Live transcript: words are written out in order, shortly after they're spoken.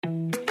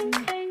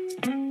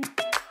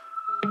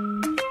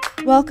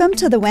Welcome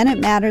to the When It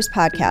Matters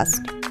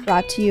podcast,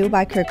 brought to you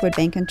by Kirkwood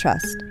Bank and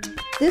Trust.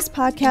 This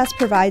podcast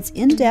provides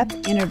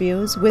in-depth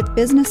interviews with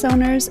business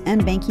owners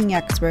and banking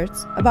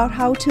experts about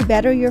how to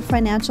better your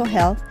financial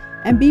health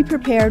and be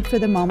prepared for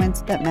the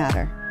moments that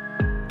matter.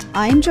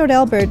 I'm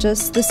Jodelle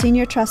Burgess, the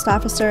Senior Trust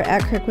Officer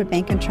at Kirkwood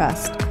Bank and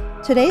Trust.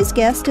 Today's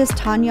guest is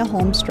Tanya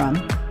Holmstrom,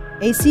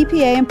 a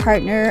CPA and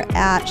partner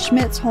at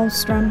Schmitz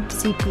Holmstrom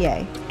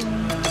CPA.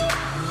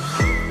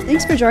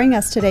 Thanks for joining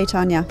us today,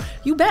 Tanya.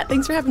 You bet.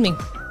 Thanks for having me.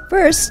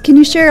 First, can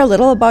you share a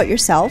little about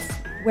yourself,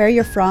 where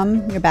you're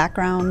from, your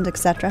background,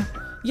 etc.?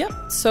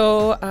 Yep.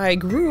 So I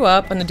grew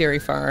up on a dairy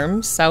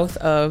farm south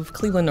of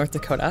Cleveland, North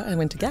Dakota. I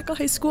went to Gackel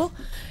High School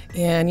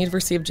and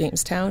University of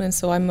Jamestown, and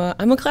so I'm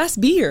a Class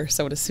B-er,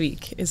 so to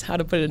speak, is how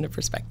to put it into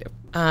perspective.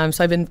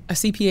 So I've been a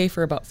CPA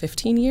for about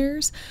 15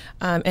 years,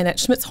 and at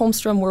Schmitz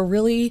Holmstrom,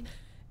 we're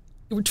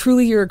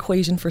truly your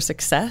equation for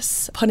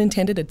success. Pun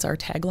intended, it's our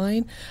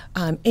tagline.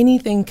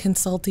 Anything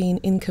consulting,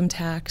 income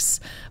tax,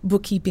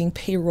 bookkeeping,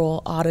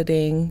 payroll,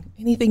 auditing,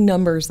 anything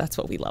numbers, that's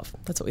what we love.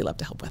 That's what we love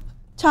to help with.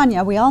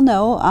 Tanya, we all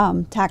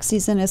know tax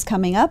season is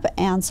coming up,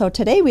 and so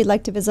today we'd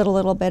like to visit a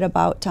little bit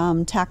about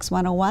Tax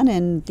 101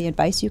 and the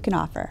advice you can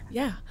offer.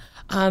 Yeah.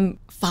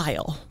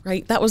 File,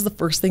 right? That was the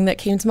first thing that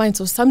came to mind.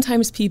 So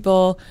sometimes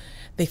people,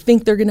 they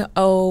think they're going to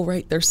owe,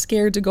 right? They're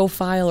scared to go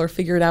file or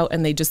figure it out,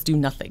 and they just do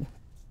nothing.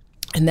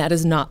 And that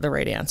is not the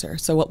right answer.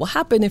 So what will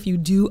happen if you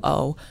do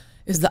owe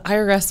is the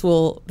IRS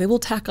will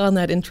tack on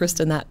that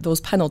interest and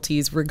those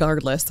penalties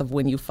regardless of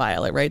when you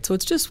file it, right? So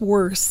it's just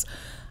worse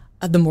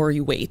the more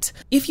you wait.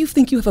 If you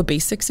think you have a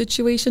basic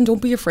situation,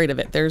 don't be afraid of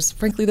it. There's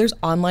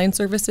online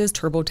services,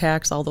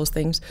 TurboTax, all those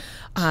things,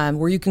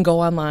 where you can go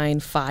online,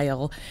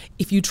 file.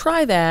 If you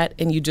try that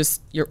and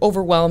you're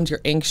overwhelmed,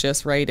 you're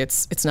anxious, right?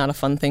 It's not a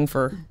fun thing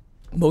for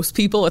most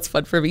people. It's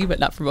fun for me, but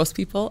not for most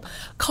people.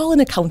 Call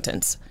an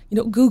accountant.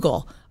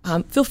 Google.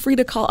 Feel free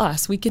to call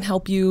us. We can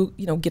help you,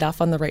 get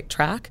off on the right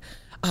track.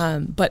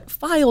 But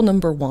file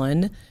number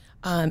one.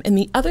 And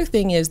the other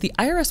thing is the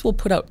IRS will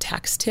put out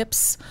tax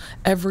tips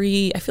I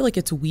feel like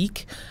it's a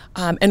week.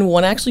 And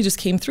one actually just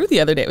came through the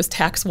other day. It was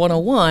Tax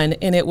 101,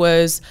 and it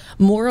was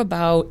more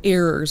about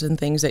errors and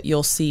things that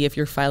you'll see if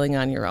you're filing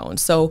on your own.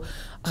 So,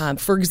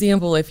 for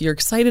example, if you're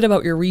excited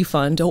about your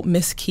refund, don't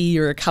miskey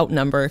your account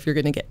number if you're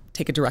going to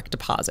take a direct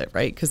deposit,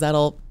 right? Because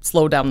that'll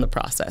slow down the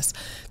process.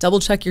 Double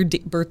check your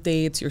birth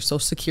dates, your social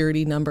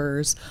security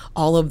numbers,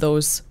 all of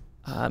those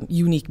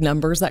unique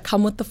numbers that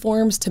come with the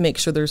forms to make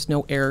sure there's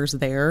no errors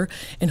there,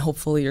 and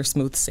hopefully you're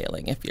smooth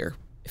sailing if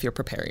you're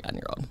preparing on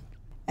your own.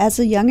 As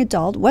a young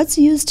adult, what's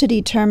used to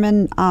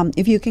determine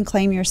if you can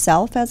claim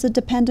yourself as a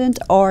dependent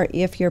or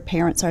if your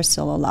parents are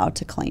still allowed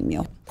to claim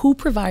you? Who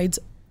provides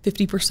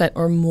 50%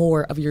 or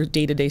more of your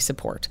day-to-day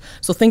support?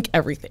 So think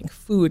everything: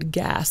 food,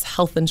 gas,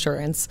 health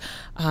insurance.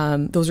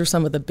 Those are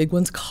some of the big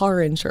ones.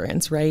 Car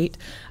insurance, right?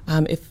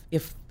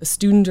 If the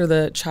student or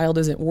the child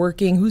isn't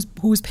working,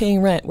 who's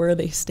paying rent? Where are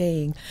they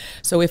staying?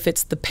 So if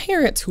it's the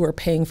parents who are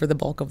paying for the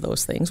bulk of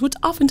those things, which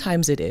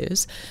oftentimes it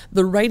is,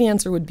 the right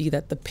answer would be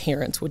that the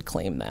parents would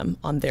claim them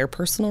on their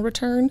personal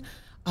return.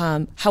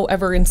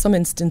 However, in some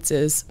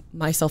instances,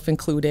 myself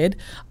included,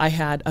 I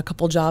had a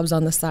couple jobs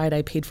on the side.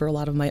 I paid for a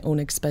lot of my own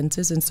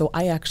expenses, and so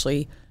I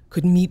actually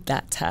could meet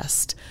that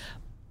test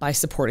by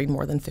supporting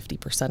more than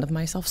 50% of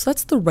myself. So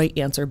that's the right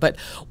answer. But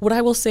what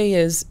I will say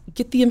is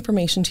get the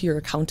information to your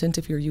accountant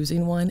if you're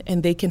using one,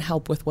 and they can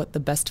help with what the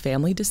best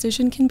family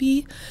decision can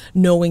be,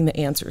 knowing the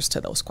answers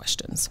to those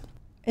questions.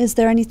 Is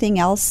there anything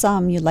else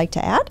you'd like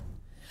to add?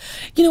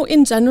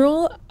 In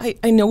general,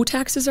 I know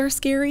taxes are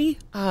scary,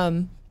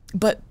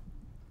 but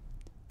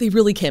they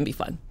really can be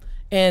fun.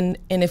 And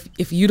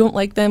if you don't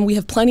like them, we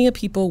have plenty of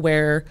people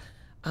where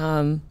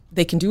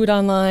they can do it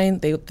online,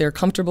 they're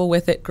comfortable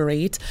with it,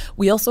 great.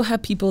 We also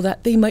have people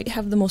that they might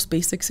have the most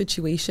basic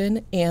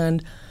situation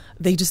and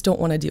they just don't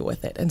want to deal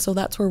with it. And so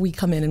that's where we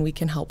come in and we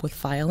can help with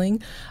filing.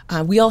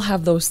 We all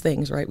have those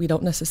things, right? We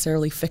don't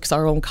necessarily fix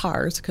our own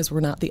cars because we're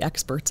not the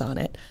experts on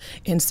it.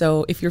 And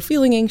so if you're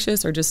feeling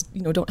anxious or just,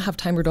 don't have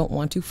time or don't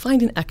want to,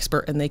 find an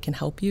expert and they can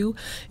help you.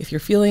 If you're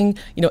feeling,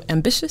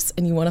 ambitious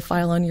and you want to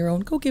file on your own,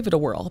 go give it a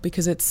whirl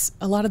because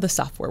a lot of the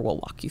software will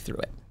walk you through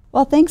it.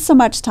 Well, thanks so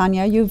much,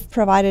 Tanya. You've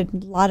provided a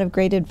lot of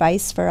great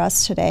advice for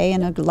us today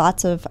and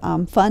lots of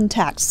fun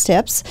tax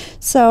tips.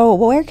 So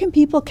where can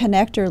people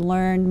connect or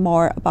learn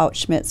more about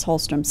Schmitz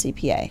Holmstrom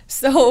CPA?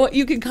 So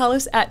you can call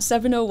us at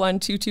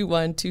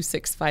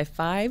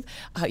 701-221-2655.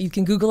 You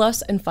can Google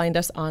us and find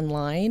us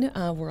online.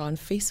 We're on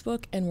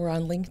Facebook and we're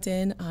on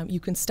LinkedIn. You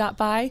can stop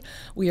by.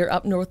 We are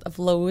up north of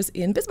Lowe's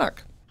in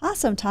Bismarck.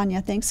 Awesome,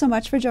 Tanya. Thanks so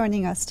much for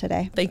joining us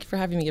today. Thank you for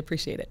having me.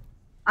 Appreciate it.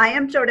 I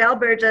am Jodelle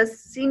Burgess,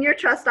 Senior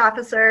Trust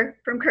Officer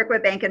from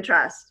Kirkwood Bank and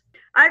Trust.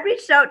 I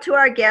reached out to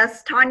our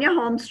guest, Tanya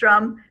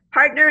Holmstrom,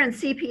 partner and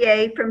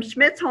CPA from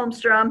Schmitz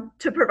Holmstrom,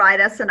 to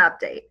provide us an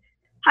update.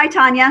 Hi,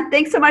 Tanya.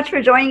 Thanks so much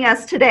for joining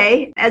us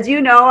today. As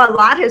you know, a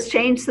lot has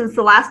changed since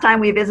the last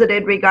time we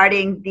visited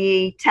regarding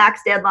the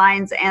tax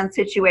deadlines and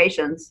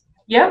situations.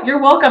 Yeah,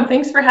 you're welcome.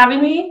 Thanks for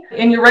having me.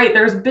 And you're right,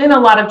 there's been a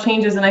lot of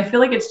changes and I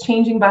feel like it's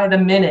changing by the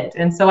minute.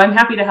 And so I'm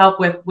happy to help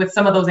with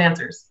some of those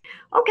answers.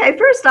 Okay,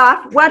 first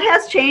off, what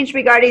has changed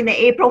regarding the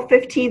April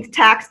 15th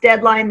tax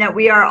deadline that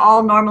we are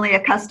all normally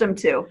accustomed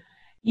to?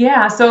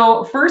 Yeah,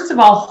 so first of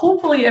all,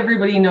 hopefully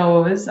everybody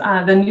knows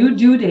the new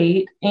due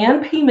date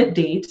and payment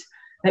date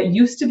that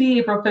used to be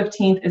April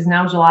 15th is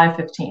now July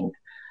 15th.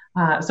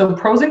 So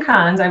pros and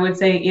cons, I would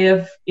say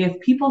if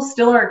people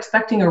still are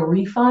expecting a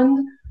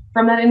refund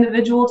from that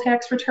individual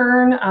tax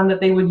return that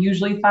they would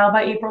usually file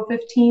by April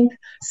 15th,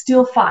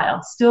 still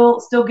file,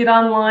 still get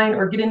online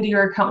or get into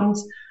your accountant,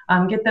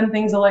 get them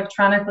things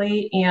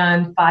electronically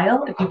and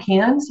file if you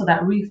can, so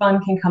that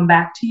refund can come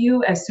back to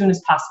you as soon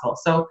as possible.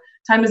 So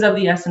time is of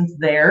the essence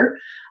there.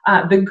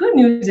 The good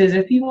news is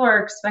if people are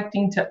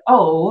expecting to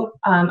owe,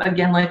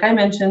 again, like I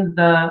mentioned,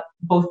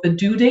 both the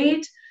due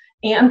date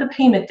and the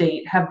payment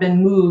date have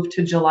been moved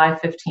to July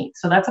 15th.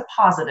 So that's a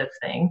positive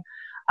thing.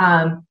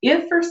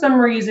 If for some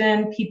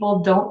reason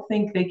people don't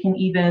think they can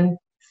even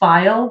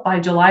file by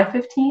July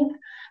 15th,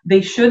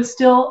 they should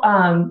still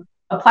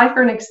apply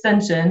for an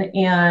extension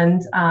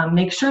and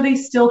make sure they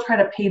still try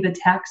to pay the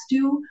tax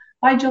due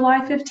by July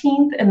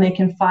 15th, and they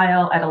can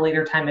file at a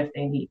later time if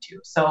they need to.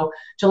 So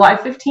July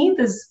 15th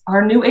is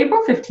our new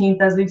April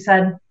 15th, as we've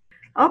said.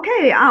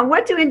 Okay,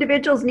 what do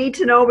individuals need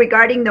to know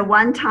regarding the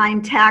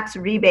one-time tax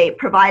rebate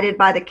provided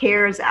by the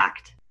CARES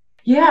Act?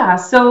 Yeah,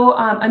 so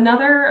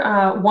another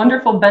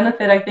wonderful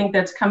benefit I think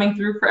that's coming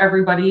through for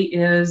everybody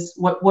is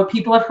what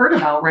people have heard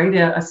about, right?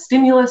 A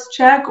stimulus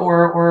check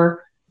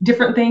or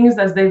different things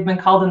as they've been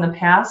called in the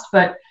past.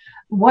 But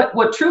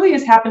what truly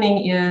is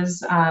happening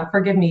is,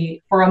 forgive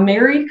me, for a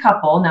married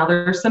couple, now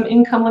there's some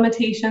income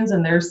limitations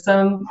and there's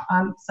some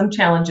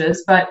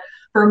challenges, but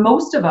for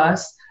most of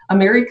us, a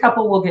married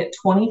couple will get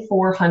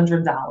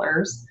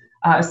 $2,400.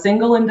 A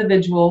single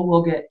individual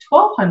will get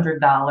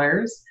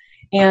 $1,200.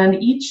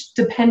 And each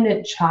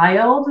dependent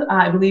child,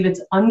 I believe it's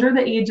under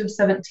the age of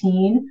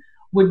 17,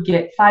 would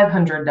get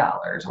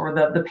 $500, or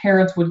the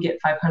parents would get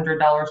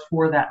 $500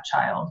 for that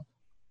child.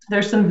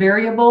 There's some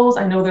variables.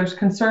 I know there's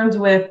concerns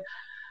with,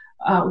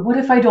 what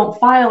if I don't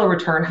file a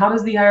return? How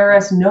does the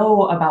IRS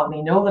know about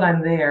me, know that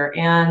I'm there?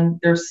 And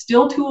there's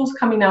still tools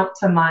coming out,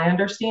 to my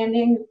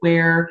understanding,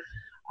 where,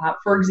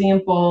 for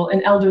example,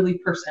 an elderly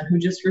person who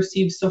just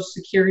received Social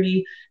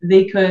Security,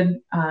 they could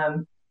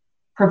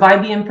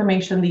provide the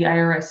information the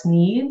IRS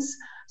needs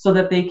so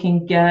that they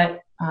can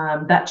get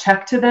that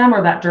check to them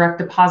or that direct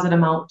deposit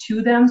amount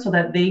to them so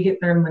that they get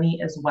their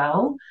money as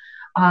well.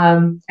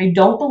 I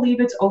don't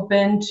believe it's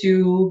open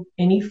to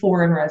any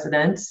foreign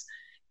residents.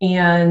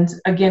 And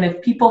again,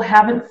 if people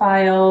haven't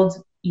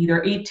filed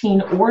either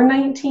 18 or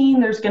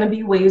 19, there's going to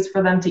be ways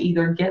for them to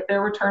either get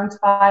their returns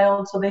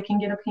filed so they can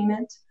get a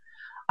payment.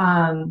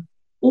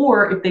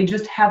 Or if they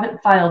just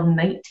haven't filed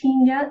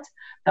 19 yet,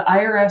 the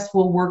IRS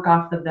will work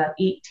off of that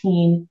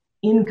 18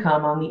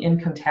 income on the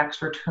income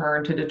tax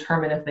return to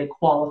determine if they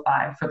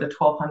qualify for the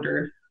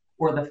 $1,200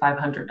 or the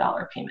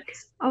 $500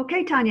 payments.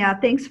 Okay, Tanya,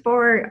 thanks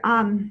for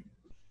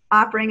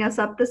offering us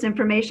up this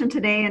information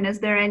today. And is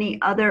there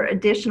any other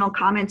additional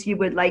comments you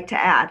would like to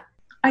add?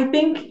 I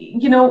think,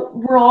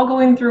 we're all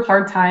going through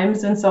hard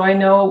times. And so I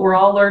know we're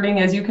all learning,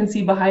 as you can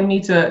see behind me,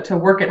 to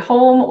work at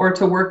home or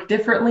to work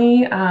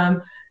differently.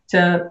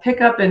 To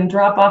pick up and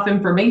drop off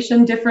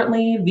information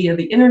differently via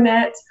the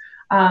internet.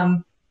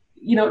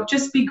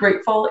 Just be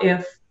grateful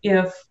if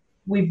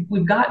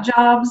we've got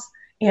jobs,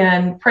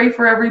 and pray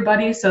for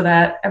everybody so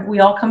that we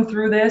all come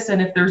through this.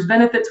 And if there's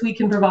benefits we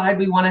can provide,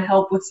 we want to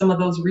help with some of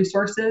those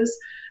resources.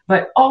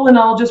 But all in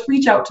all, just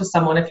reach out to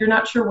someone. If you're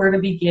not sure where to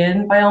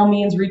begin, by all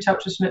means, reach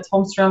out to Schmitz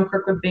Holmstrom,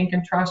 Kirkwood Bank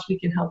and Trust. We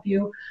can help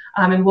you,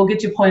 and we'll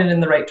get you pointed in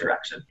the right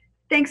direction.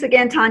 Thanks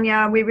again,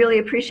 Tanya. We really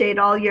appreciate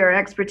all your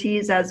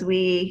expertise as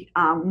we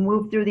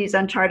move through these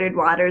uncharted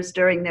waters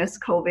during this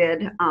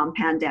COVID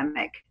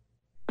pandemic.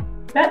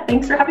 Beth,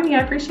 thanks for having me. I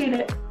appreciate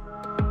it.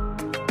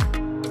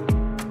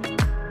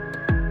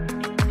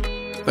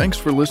 Thanks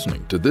for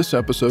listening to this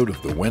episode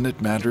of the When It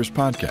Matters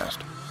podcast.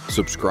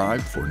 Subscribe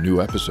for new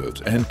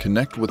episodes and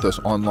connect with us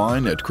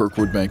online at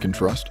Kirkwood Bank and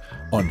Trust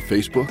on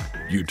Facebook,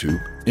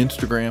 YouTube,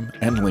 Instagram,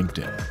 and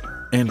LinkedIn.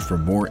 And for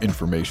more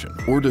information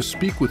or to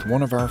speak with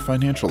one of our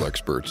financial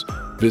experts,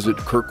 visit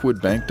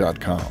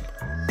kirkwoodbank.com.